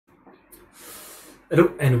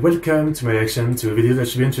Hello and welcome to my reaction to a video that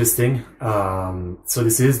should be interesting. So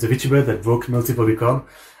this is the VTuber that broke multiple records,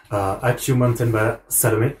 Hyakumantenbara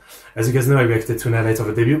Salome. As you guys know, I reacted to an highlight of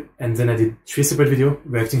the debut, and then I did 3 separate videos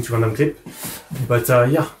reacting to random clip. But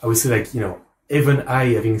yeah, I would say, like, you know, even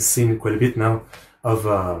I, having seen quite a bit now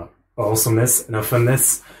of awesomeness and of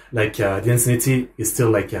funness, like the insanity is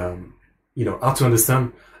still like, you know, hard to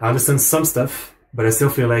understand. I understand some stuff, but I still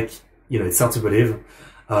feel like, you know, it's hard to believe.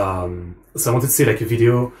 So I wanted to see like a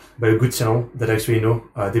video by a good channel that I actually know,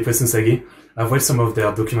 nijisanji. I've watched some of their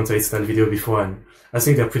documentary style video before, and I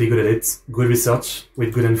think they're pretty good at it. Good research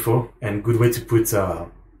with good info and good way to put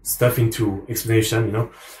stuff into explanation, you know.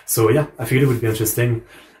 So yeah, I figured it would be interesting.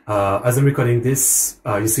 As I'm recording this,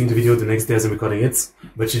 you're seeing the video the next day as I'm recording it,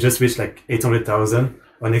 but she just reached like 800,000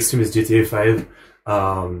 on next stream is GTA 5.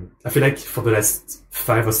 I feel like for the last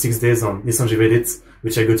 5 or 6 days on nijisanji Reddit,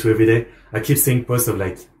 which I go to every day, I keep seeing posts of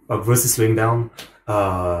like, our growth is slowing down,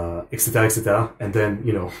 etc, etc. And then,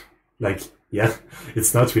 you know, like, yeah,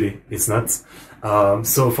 it's not really, it's not.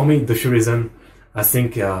 So for me, the few reason, I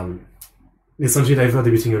think, nijisanji diver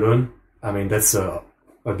debuting alone, I mean, that's a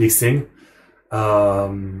big thing.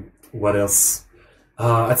 What else?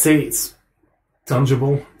 I'd say it's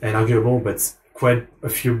tangible and arguable, but quite a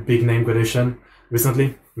few big name graduation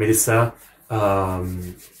recently, Melissa,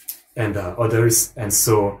 and others, and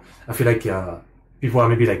so I feel like people are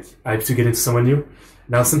maybe like hyped to get into someone new.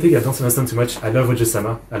 Now, something I don't understand too much, I love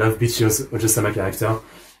Ojosama, I love Bichio's Ojosama character,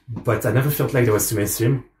 but I never felt like there was too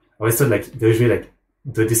mainstream. I always thought like they're usually like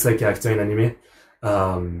the dislike character in anime,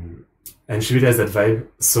 and she really has that vibe.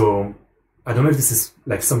 So I don't know if this is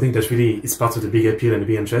like something that really is part of the big appeal and the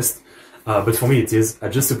big interest, but for me it is.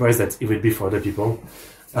 I'm just surprised that it would be for other people.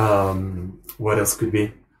 What else could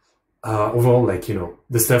be? Overall, like, you know,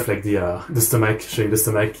 the stuff like the stomach, showing the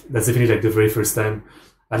stomach, that's definitely like the very first time.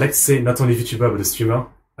 I'd like to say not only VTuber but the streamer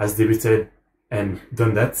has debuted and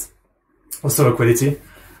done that. Also her quality,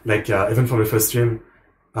 like even from the first stream,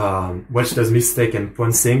 when she does mistake and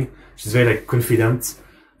pointing, she's very like confident,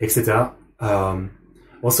 etc.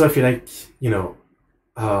 Also I feel like, you know,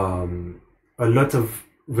 a lot of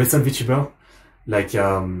recent VTuber, like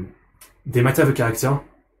they might have a character,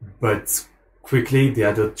 but quickly they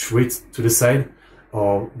either throw it to the side,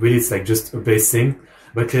 or really it's like just a base thing.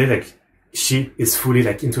 But clearly, like, she is fully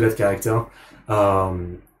like into that character,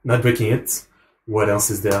 not breaking it. What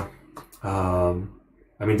else is there? I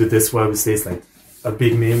mean, the Deswa obviously is like a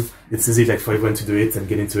big meme. It's easy like for everyone to do it and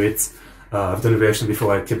get into it. I've done a reaction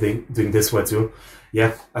before, I kept doing Deswa too.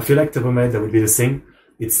 Yeah, I feel like top of my head that would be the same.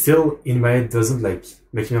 It still in my head doesn't like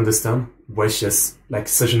make me understand why she has like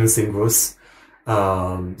such an insane growth.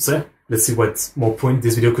 So yeah, let's see what more point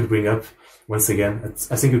this video could bring up. Once again,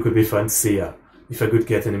 I think it could be fun to see if I could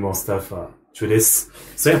get any more stuff through this.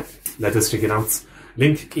 So yeah, let us check it out.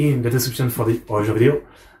 Link in the description for the original video.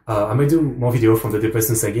 I might do more video from the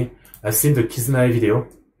nijisanji. I've seen the Kizunai video.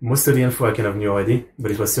 Most of the info I kind of knew already,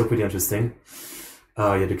 but it was still pretty interesting.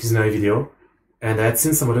 Yeah, the Kizunai video. And I had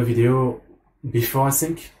seen some other video before, I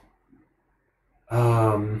think.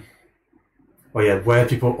 Oh yeah, why are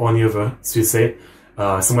people only over, so you say?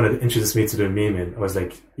 Someone had introduced me to the meme, and I was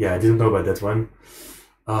like, yeah, I didn't know about that one.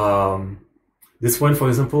 This one, for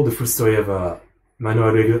example, the full story of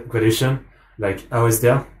manual graduation, like, I was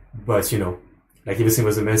there, but, you know, like, everything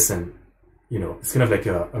was a mess, and, you know, it's kind of like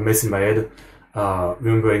a mess in my head,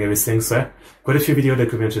 remembering everything. So yeah, quite a few videos that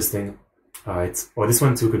could be interesting. Alright, or this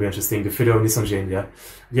one too could be interesting, the photo of nijisanji India.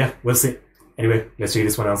 Yeah, we'll see. Anyway, let's check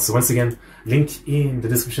this one out. So once again, link in the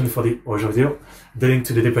description for the original video, the link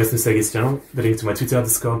to the nijisanji channel, the link to my Twitter,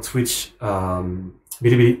 Discord, Twitch,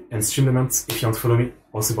 Bilibili, and stream events if you want to follow me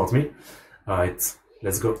or support me. Alright,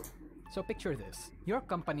 let's go. So picture this. Your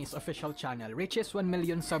company's official channel reaches 1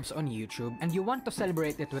 million subs on YouTube and you want to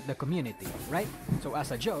celebrate it with the community, right? So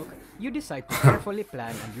as a joke, you decide to carefully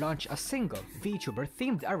plan and launch a single VTuber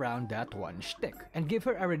themed around that one shtick and give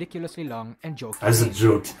her a ridiculously long and jokey As a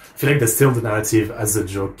joke. I feel like that's still the narrative as a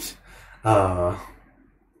joke. I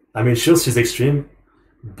mean, sure, she's extreme,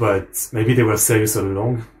 but maybe they were serious all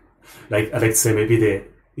along. Like, I'd like to say maybe they,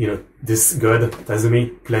 you know, this god,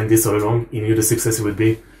 Tazumi, planned this all along. He knew the success it would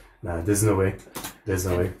be. Nah, there's no way. There's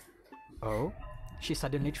no way. Oh? She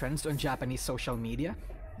suddenly trends on Japanese social media?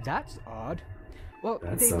 That's odd. Well,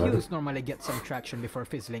 That's debuts normally get some traction before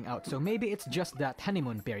fizzling out, so maybe it's just that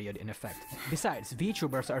honeymoon period in effect. Besides,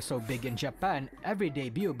 VTubers are so big in Japan, every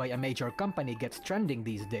debut by a major company gets trending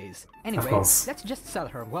these days. Anyway, let's just sell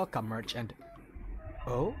her welcome merch and...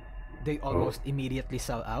 Oh? They almost immediately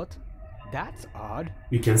sell out? That's odd.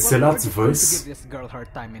 You can sell out the To voice. give this girl her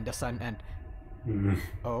time in the sun and...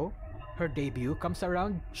 Oh? Her debut comes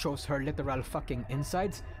around, shows her literal fucking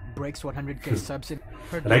insides, breaks 100k subs in.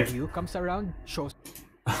 Her debut comes around, shows.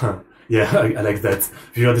 Yeah, I like that.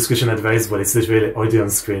 Viewer discussion advice, but it's literally audio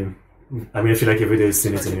on screen. I mean, I feel like every day is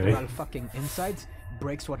seen it anyway. Literal fucking insides,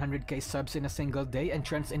 breaks 100k subs in a single day and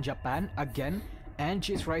trends in Japan again, and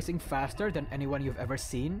she's rising faster than anyone you've ever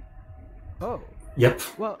seen. Oh. Yep,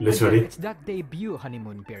 well, literally. Again, it's that debut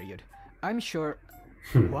honeymoon period. I'm sure.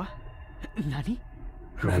 What? Nani?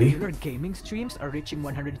 Her regular gaming streams are reaching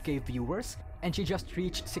 100k viewers, and she just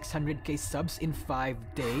reached 600k subs in 5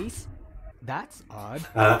 days? That's odd.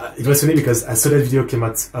 It was funny because I saw that video came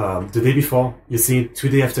out the day before. You see, 2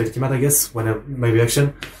 days after it came out, I guess, when my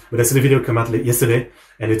reaction. But I saw the video come out yesterday,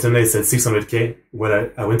 and it turned said 600k.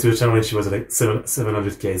 When I went to the channel and she was like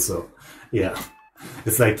 700k, so yeah.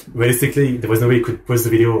 It's like, realistically, there was no way you could post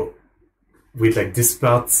the video with like this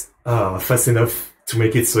part fast enough to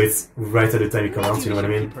make it so it's right at the time you come out, you know what I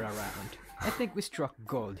mean? I think we struck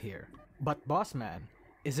gold here. But boss man,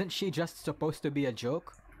 isn't she just supposed to be a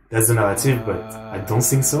joke? That's the narrative, but I don't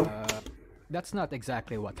think so. That's not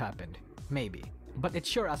exactly what happened. Maybe. But it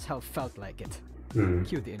sure as hell felt like it.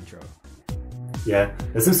 Cue the intro. Yeah,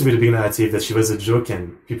 that seems to be the big narrative, that she was a joke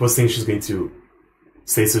and people think she's going to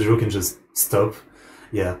say it's a joke and just stop.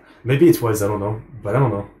 Yeah, maybe it was, I don't know. But I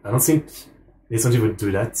don't know. I don't think nijisanji would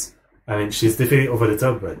do that. I mean, she's definitely over the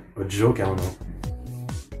top, but a joke, I don't know.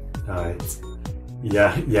 Alright.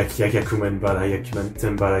 Yeah, Hyakumantenbara.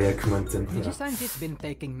 Nijisanji's been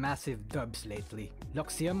taking massive dubs lately.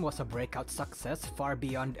 Luxium was a breakout success far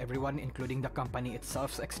beyond everyone, including the company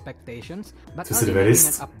itself's expectations, but I'll be making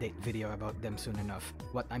an update video about them soon enough.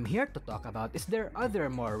 What I'm here to talk about is their other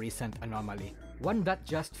more recent anomaly. One that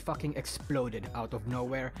just fucking exploded out of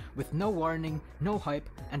nowhere, with no warning, no hype,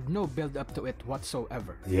 and no build up to it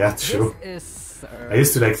whatsoever. Yeah, true. This is... I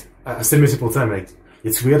used to like, I said multiple times, like,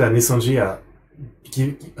 it's weird that nijisanji are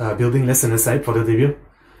building less and less hype for their debut,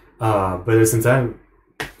 but at the same time,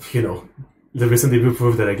 you know, the recent debut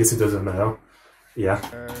proved that I guess it doesn't matter. Yeah.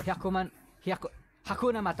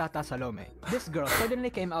 Hakuna Matata Salome. This girl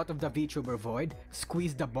suddenly came out of the VTuber void,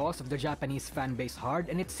 squeezed the balls of the Japanese fanbase hard,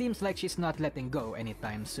 and it seems like she's not letting go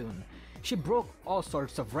anytime soon. She broke all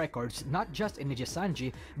sorts of records, not just in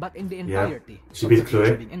nijisanji, but in the entirety of the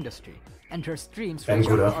VTubing industry. And her streams reach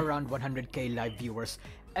around 100k live viewers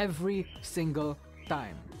every single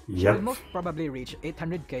time. She will most probably reach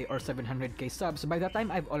 800k or 700k subs by the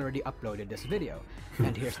time I've already uploaded this video.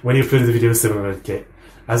 And here's when you upload the video, 700k.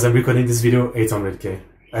 As I'm recording this video, 800k.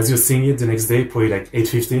 As you're seeing it the next day, probably like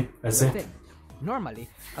 850, I'd say. Normally,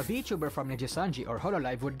 a VTuber from nijisanji or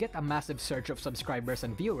Hololive would get a massive surge of subscribers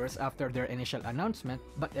and viewers after their initial announcement,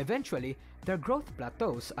 but eventually, their growth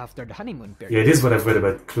plateaus after the honeymoon period. Yeah, it is what I've read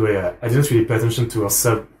about Chloe. I didn't really pay attention to her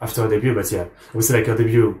sub after her debut, but yeah, I would say like her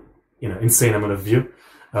debut, you know, insane amount of view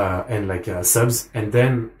and like subs, and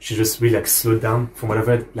then she just really like slowed down from what I've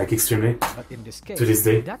read, like extremely. But in this case, to this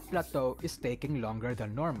day, that plateau is taking longer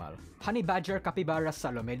than normal. Honey Badger Capybara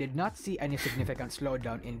Salome did not see any significant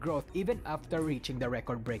slowdown in growth even after reaching the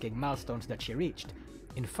record-breaking milestones that she reached.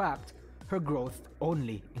 In fact, her growth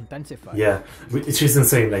only intensified. Yeah, which is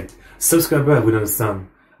insane. Like, subscriber I would understand,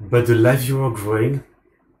 but the live viewer growing,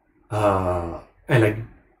 and like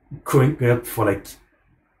going up for like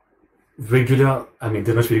regular, I mean,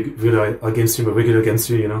 they're not really regular game stream, but regular game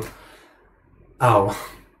stream, you know. Ow.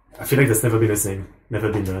 I feel like that's never been the same.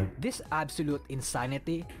 Never been done. This absolute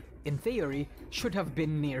insanity, in theory, should have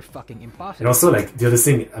been near fucking impossible. And also, like, the other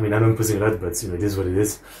thing, I mean, I know I'm posing a lot, but, you know, it is what it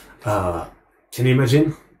is. Can you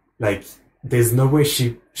imagine? Like, there's no way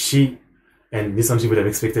she and nijisanji would have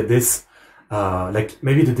expected this. Like,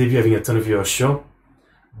 maybe the debut having a ton of viewers, sure.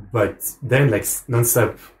 But then, like,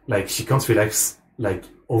 non-stop, like, she can't relax, like,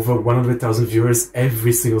 over 100,000 viewers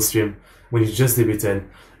every single stream when you just debuted.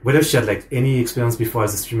 Whether she had, like, any experience before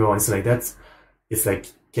as a streamer or anything like that, it's like,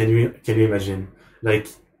 can you imagine? Like,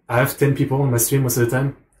 I have 10 people on my stream most of the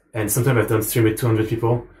time, and sometimes I've done stream with 200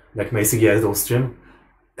 people, like my Sigi Idol stream.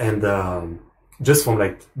 And, just from,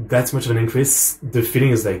 like, that much of an increase, the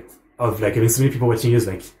feeling is, like, of, like, having so many people watching you is,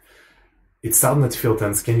 like, it's starting not to feel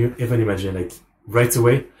tense. Can you even imagine? Like, right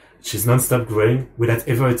away, she's non-stop growing without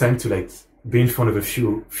ever a time to, like, be in front of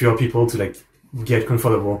fewer people to, like, get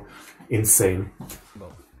comfortable. Insane.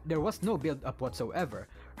 There was no build-up whatsoever.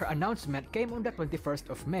 Her announcement came on the 21st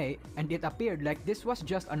of May, and it appeared like this was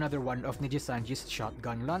just another one of nijisanji's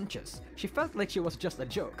shotgun launches. She felt like she was just a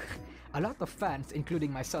joke. A lot of fans,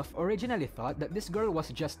 including myself, originally thought that this girl was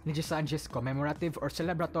just nijisanji's commemorative or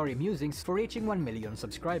celebratory musings for reaching 1 million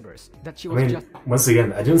subscribers. That she was just... Once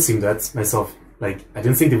again, I didn't think that myself. Like, I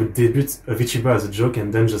didn't think they would debut a VTuber as a joke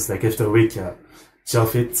and then just, like, after a week,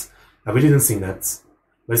 shelf it. I really don't think that.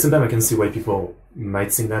 But sometimes I can see why people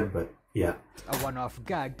might think that, but yeah. A one-off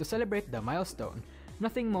gag to celebrate the milestone.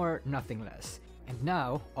 Nothing more, nothing less. And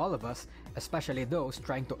now, all of us, especially those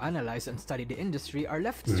trying to analyze and study the industry, are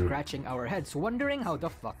left scratching our heads wondering how the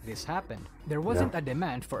fuck this happened. There wasn't a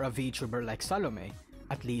demand for a VTuber like Salome,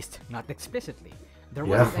 at least not explicitly. There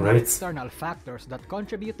wasn't any external factors that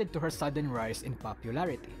contributed to her sudden rise in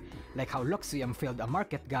popularity, like how Luxium filled a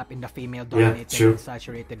market gap in the female-dominated and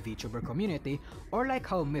saturated VTuber community, or like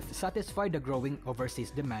how Myth satisfied the growing overseas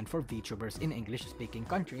demand for VTubers in English-speaking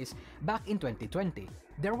countries back in 2020.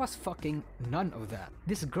 There was fucking none of that.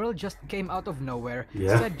 This girl just came out of nowhere,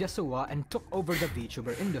 said Yasuwa, and took over the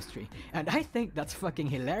VTuber industry. And I think that's fucking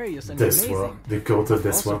hilarious and amazing.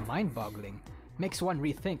 Also mind-boggling. Makes one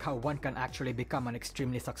rethink how one can actually become an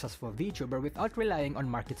extremely successful VTuber without relying on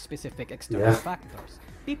market-specific external factors.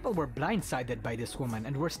 People were blindsided by this woman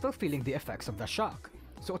and were still feeling the effects of the shock.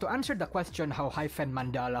 So to answer the question how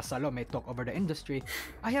Hyakumantenbara Salome took over the industry,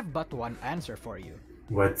 I have but one answer for you.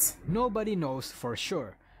 What? Nobody knows for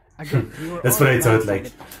sure. Again, we were That's what I thought.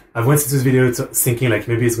 Like, I went into this video thinking like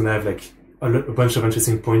maybe it's gonna have like a bunch of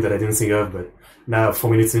interesting points that I didn't think of, but now 4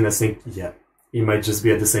 minutes in, I think it might just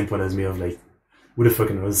be at the same point as me of like, who the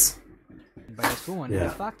fuck knows? By this woman, the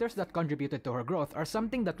factors that contributed to her growth are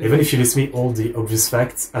something that even if you list me all the obvious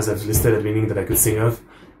facts as I've listed at the beginning that I could think of,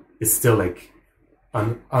 it's still like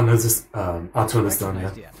hard to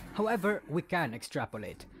understand. However, we can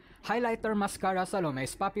extrapolate. Highlighter Mascara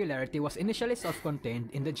Salome's popularity was initially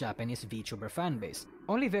self-contained in the Japanese VTuber fanbase.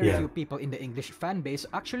 Only very few people in the English fanbase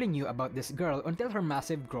actually knew about this girl until her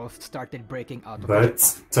massive growth started breaking out of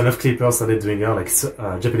But ton of clippers started doing her, like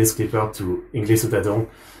Japanese clipper to English subtitle.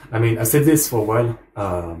 I mean, I said this for a while,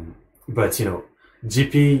 but you know,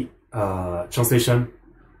 GP translation,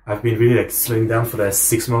 I've been really like slowing down for the last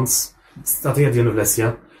 6 months, starting at the end of last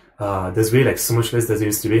year. There's really like so much less than there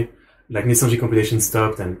used to be. Like nijisanji compilation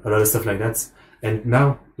stopped and a lot of stuff like that. And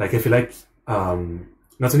now, like I feel like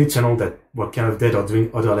not only channels that were kind of dead or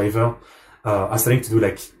doing other liver are starting to do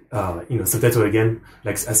like you know, subtitle again.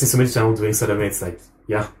 Like I see so many channels doing Salome. It's like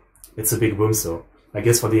it's a big boom. So I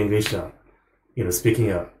guess for the English you know,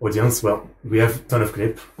 speaking audience, well, we have a ton of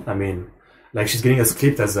clip. I mean, like she's getting us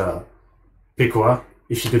clipped as a Pekwa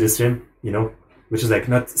if she do the stream, you know, which is like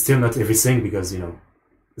still not everything because you know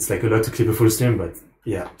it's like a lot to clip a full stream, but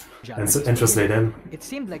and translate them. It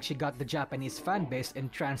seemed like she got the Japanese fanbase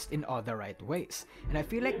entranced in all the right ways, and I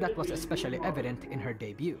feel like that was especially evident in her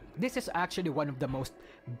debut. This is actually one of the most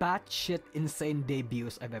batshit insane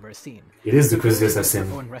debuts I've ever seen. It is the craziest I've seen.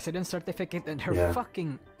 Her own residence certificate and her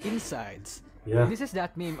fucking insides. This is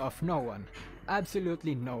that meme of no one,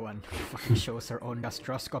 absolutely no one, fucking shows her own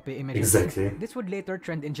gastroscopy images. Exactly. This would later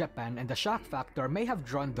trend in Japan, and the shock factor may have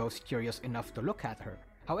drawn those curious enough to look at her.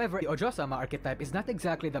 However, the Ojo-sama archetype is not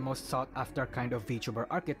exactly the most sought-after kind of VTuber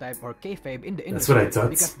archetype or kayfabe in the industry. That's what I thought.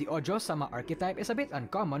 Because the Ojo-sama archetype is a bit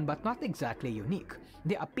uncommon but not exactly unique.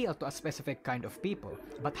 They appeal to a specific kind of people.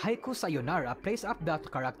 But Haiku Sayonara plays up that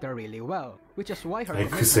character really well, which is why her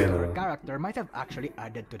commitment to her character might have actually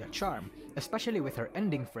added to the charm, especially with her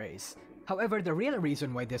ending phrase. However, the real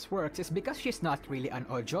reason why this works is because she's not really an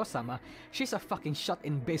Ojo-sama, she's a fucking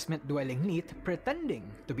shut-in basement-dwelling NEET pretending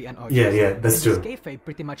to be an Ojo-sama. Yeah, that's true. This kayfabe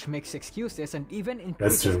pretty much makes excuses and even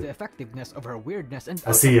increases the effectiveness of her weirdness and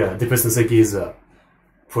I see, Depressed Seki is a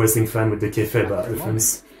pro-wrestling fan with the kayfabe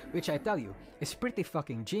reference. Which I tell you, is pretty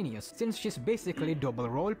fucking genius since she's basically double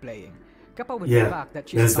role-playing. Coupled with the fact that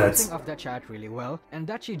she's bouncing off the chat really well, and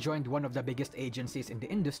that she joined one of the biggest agencies in the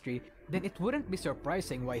industry, then it wouldn't be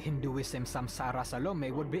surprising why Hinduism Samsara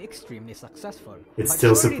Salome would be extremely successful. It's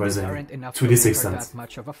still surprising, to this extent. That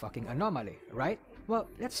much of a fucking anomaly, right? Well,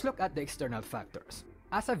 let's look at the external factors.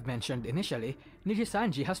 As I've mentioned initially,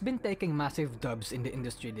 Nijisanji has been taking massive dubs in the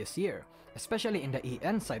industry this year, especially in the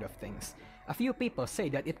EN side of things. A few people say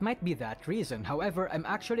that it might be that reason, however, I'm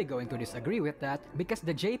actually going to disagree with that because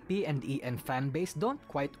the JP and EN fanbase don't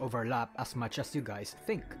quite overlap as much as you guys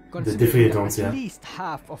think. Considering that at least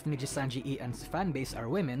half of Nijisanji EN's fanbase are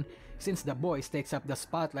women, since the boys takes up the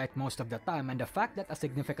spotlight most of the time and the fact that a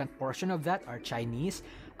significant portion of that are Chinese,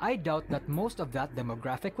 I doubt that most of that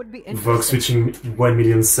demographic would be interested. Vox switching 1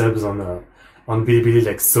 million subs on Bilibili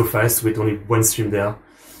like so fast with only one stream there.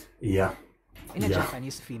 In a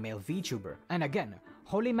Japanese female VTuber. And again,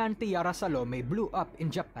 Holy Man Tiara Salome blew up in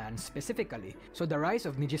Japan specifically, so the rise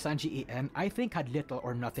of Nijisanji EN I think had little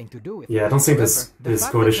or nothing to do with it. I don't think there's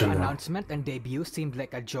correlation there. The now. announcement and debut seemed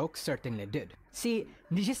like a joke certainly did. See,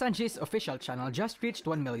 Nijisanji's official channel just reached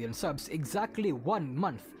 1 million subs exactly 1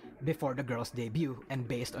 month before the girl's debut, and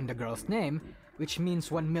based on the girl's name, which means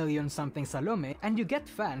 1 million something Salome, and you get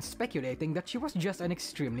fans speculating that she was just an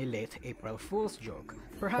extremely late April Fool's joke.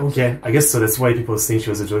 Perhaps. Okay, I guess so. That's why people think she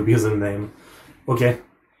was a joke because of the name. Okay,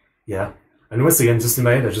 yeah. And once again, just in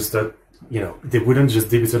my head, I just thought, you know, they wouldn't just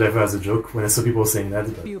debut her ever as a joke when I saw people saying that.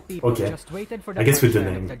 But, Few people okay, just waited for the I guess with the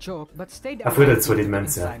punchline name. of the joke, but stayed I thought that's what alive it meant,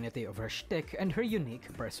 due to the yeah. insanity of her shtick and her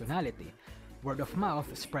unique personality. Word of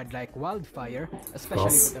mouth spread like wildfire,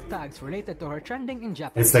 especially with the tags related to her trending in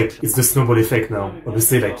Japanese. It's like, it's the snowball effect now.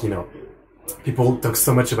 Obviously, like, you know, people talk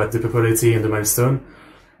so much about the popularity and the milestone,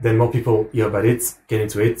 then more people hear about it, get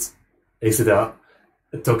into it, etc.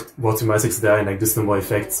 Talk word to mouth, etc. And like the snowball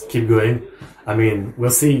effect, keep going. I mean,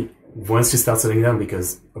 we'll see once she starts selling them,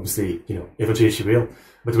 because obviously, you know, eventually she will,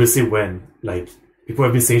 but we'll see when. Like, people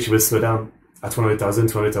have been saying she will slow down at 100,000,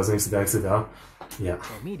 200,000, etc., etc. Yeah.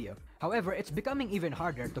 Media. However, it's becoming even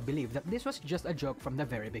harder to believe that this was just a joke from the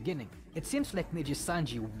very beginning. It seems like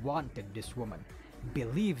Nijisanji wanted this woman,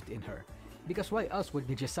 believed in her. Because why else would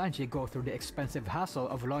Nijisanji go through the expensive hassle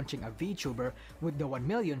of launching a VTuber with the 1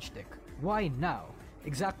 million shtick? Why now?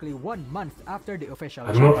 Exactly 1 month after the official.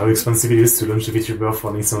 I don't know how expensive it is to launch a VTuber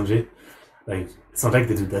for nijisanji. Like, it's not like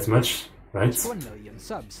they do that much, right? 1 million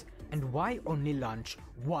subs. And why only launch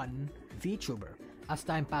one VTuber? As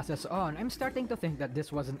time passes on, I'm starting to think that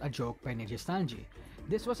this wasn't a joke by Nijisanji.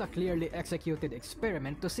 This was a clearly executed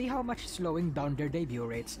experiment to see how much slowing down their debut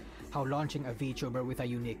rates, how launching a VTuber with a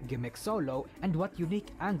unique gimmick solo, and what unique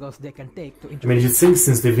angles they can take to introduce. I mean, you'd think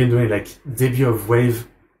since they've been doing like debut of wave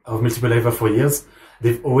of multiple live for years,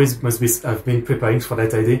 they've always have been preparing for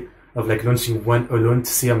that idea of like launching one alone to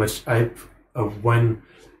see how much hype one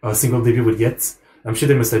single debut would get. I'm sure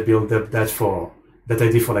they must have built up that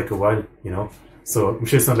idea for like a while, you know. So I'm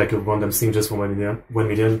sure it's not like a random thing just for 1 million. 1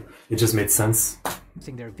 million. It just made sense.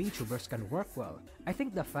 Their VTubers can work well. I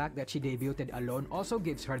think the fact that she debuted alone also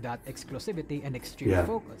gives her that exclusivity and extreme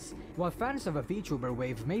focus. While fans of a VTuber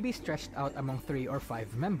wave may be stretched out among 3 or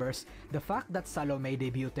 5 members, the fact that Salome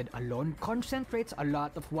debuted alone concentrates a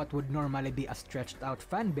lot of what would normally be a stretched out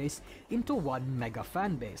fanbase into one mega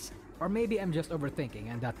fanbase. Or maybe I'm just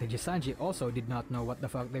overthinking and that Nijisanji also did not know what the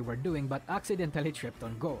fuck they were doing but accidentally tripped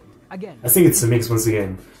on gold. Again, I think it's a mix once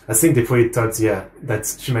again. I think they probably thought, yeah, that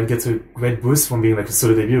she might get a great boost from being like a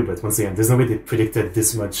solo debut, but once again, there's no way they predicted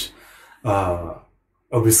this much.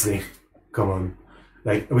 Obviously, come on.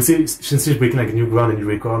 Like, obviously, since she's breaking like a new ground and new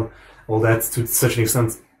record, all that to such an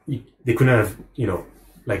extent, they couldn't have, you know,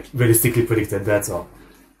 like realistically predicted that or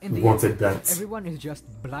wanted that. Everyone is just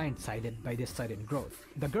blindsided by this sudden growth.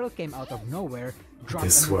 The girl came out of nowhere, dropped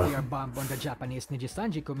a nuclear bomb on the Japanese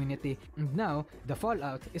Nijisanji community, and now the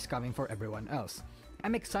fallout is coming for everyone else.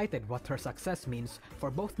 I'm excited what her success means for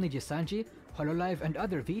both Nijisanji, Hololive, and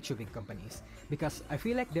other VTubing companies, because I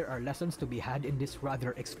feel like there are lessons to be had in this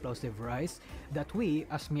rather explosive rise that we,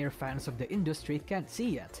 as mere fans of the industry, can't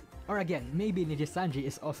see yet. Or again, maybe Nijisanji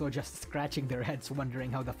is also just scratching their heads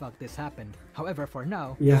wondering how the fuck this happened. However, for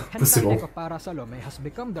now, Hyakumantenbara Salome has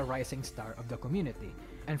become the rising star of the community.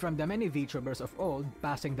 And from the many VTubers of old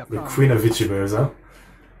passing the crown... The queen of VTubers, huh?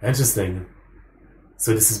 Interesting.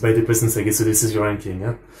 So this is by the presence, I guess, so this is your ranking,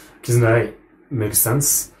 huh? Kizunai makes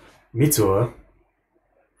sense. Mito,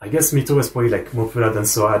 I guess Mito was probably like more popular than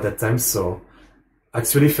Sora at that time, so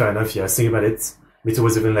actually fair enough, yeah, think about it. Mito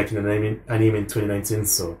was even like in an anime in 2019,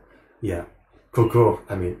 so yeah. Coco,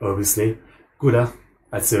 I mean, obviously. Kura,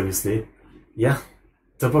 I'd say obviously. Yeah.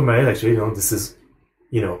 Top of my head, actually, you know, this is,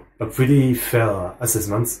 you know, a pretty fair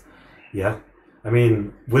assessment. Yeah. I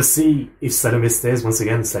mean, we'll see if Salome stays. Once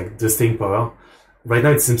again, it's like the staying power. Right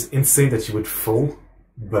now, it seems insane that she would fall,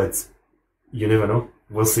 but you never know.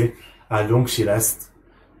 We'll see how long she lasts.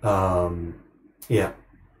 Yeah.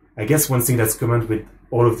 I guess one thing that's common with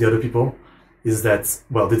all of the other people is that,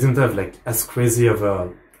 well, they didn't have like as crazy of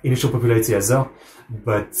a initial popularity as her,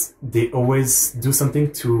 but they always do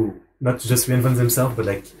something to not just reinvent themselves, but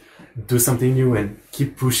like do something new and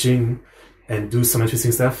keep pushing and do some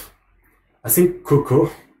interesting stuff. I think Coco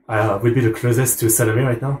would be the closest to Salome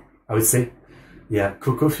right now, I would say. Yeah,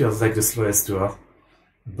 Coco feels like the slowest to her,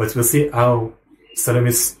 but we'll see how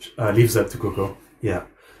Salome lives up to Coco. Yeah.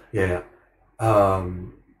 Yeah,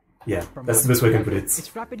 that's the best way I can put it.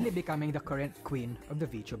 It's rapidly becoming the current queen of the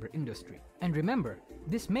VTuber industry. And remember,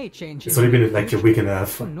 this may change. It's only been like a week and a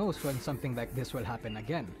half. Who knows when something like this will happen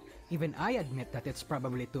again? Even I admit that it's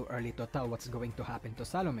probably too early to tell what's going to happen to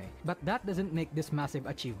Salome, but that doesn't make this massive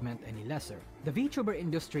achievement any lesser. The VTuber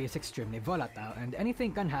industry is extremely volatile and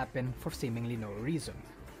anything can happen for seemingly no reason.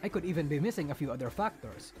 I could even be missing a few other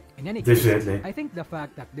factors. In any Definitely. case, I think the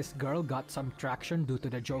fact that this girl got some traction due to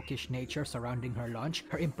the jokish nature surrounding her launch,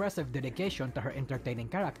 her impressive dedication to her entertaining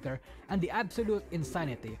character, and the absolute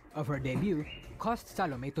insanity of her debut caused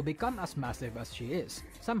Salome to become as massive as she is.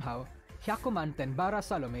 Somehow, Hyakumantenbara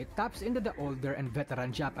Salome taps into the older and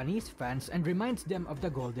veteran Japanese fans and reminds them of the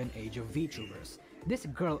golden age of VTubers. This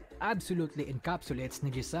girl absolutely encapsulates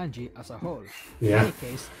nijisanji as a whole. Yeah. In any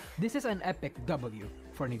case, this is an epic W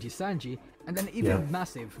for nijisanji and an even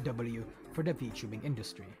massive W for the VTubing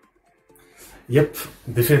industry. Yep,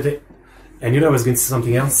 definitely. And you know, I was going to say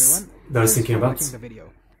something else Everyone, that I was thinking about. watching the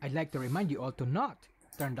video. I'd like to remind you all to not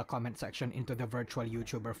turn the comment section into the virtual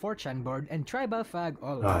YouTuber 4chan board and tribal fag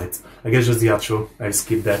all over. Alright, I guess just the outro. I'll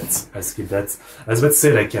skip that. I was about to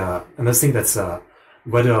say, like, another thing that's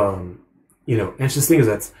you know, interesting is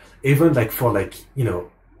that even like for like, you know,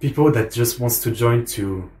 people that just wants to join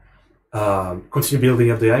to continue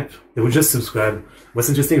building up the hype, they would just subscribe. What's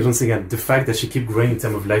interesting is, once again, the fact that she keep growing in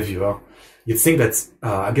terms of live viewer. You'd think that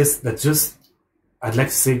I guess that just, I'd like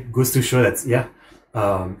to say, goes to show that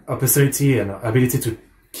her personality and her ability to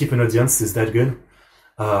keep an audience is that good.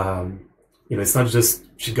 You know, it's not just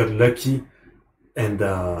she got lucky and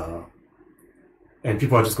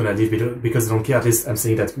people are just gonna leave because they don't care. At least I'm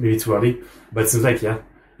saying that maybe too early, but it seems like, yeah,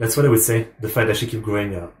 that's what I would say. The fact that she keep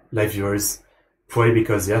growing live viewers, probably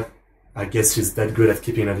because, yeah, I guess she's that good at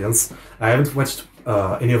keeping an audience. I haven't watched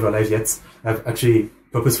any of her live yet. I've actually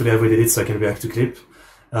purposefully avoided it so I can react to clip,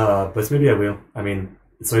 but maybe I will. I mean,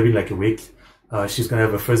 it's already been like a week. She's gonna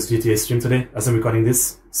have her first GTA stream today as I'm recording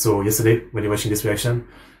this. So yesterday, when you're watching this reaction,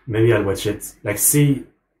 maybe I'll watch it. Like, see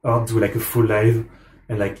her do like a full live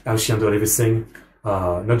and like how she handled everything.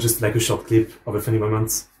 Not just like a short clip of a funny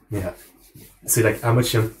moment. Yeah. See like how much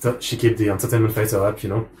she kept the entertainment factor up, you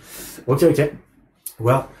know. Okay.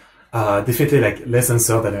 Well, definitely like less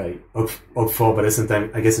answer than I hope for, but at the same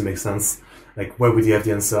time, I guess it makes sense. Like, why would you have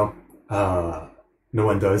the answer? No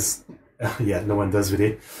one does. Yeah, no one does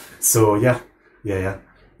really. So yeah.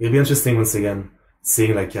 It'll be interesting once again,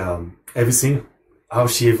 seeing like everything, how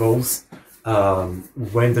she evolves,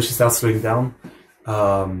 when does she start slowing down,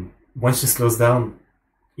 once she slows down,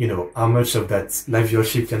 you know, how much of that live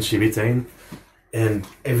viewership can she retain, and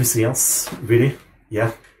everything else, really.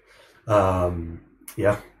 Yeah,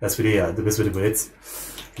 that's really the best way to put it.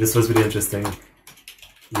 This was really interesting.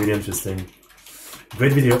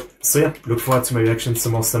 Great video. So yeah, look forward to my reaction to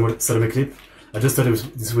some more Salome clip. I just thought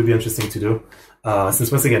this would be interesting to do. Since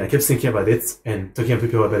once again, I kept thinking about it and talking to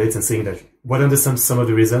people about it and saying that what understand some of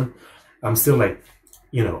the reason, I'm still like,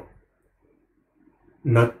 you know,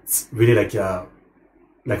 not really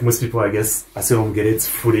like most people, I guess. I still don't get it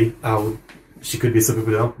fully how she could be so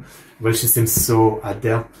popular. Well, she seems so out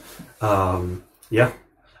there. Yeah,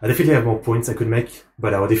 I definitely have more points I could make,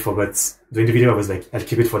 but I already forgot. During the video, I was like, I'll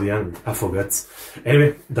keep it for the end. I forgot.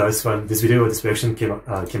 Anyway, that was fun. This reaction came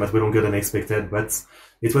out way longer than I expected, but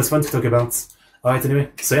it was fun to talk about. Alright, anyway,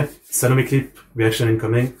 so yeah, Salome clip, reaction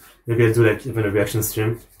incoming. Maybe I'll do like even a reaction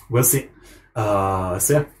stream. We'll see. So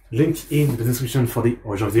yeah, link in the description for the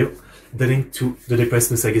original video, the link to the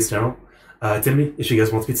Depressed Nusagi's channel. Tell me if you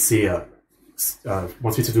guys want me to see,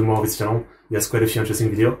 want me to do more of this channel. There's quite a few interesting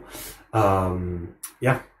videos.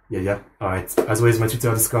 Yeah. Alright. As always, my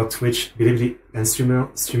Twitter, Discord, Twitch, Bilibili, and stream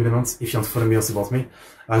elements if you want to follow me or support me.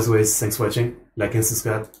 As always, thanks for watching, like and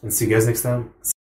subscribe, and see you guys next time.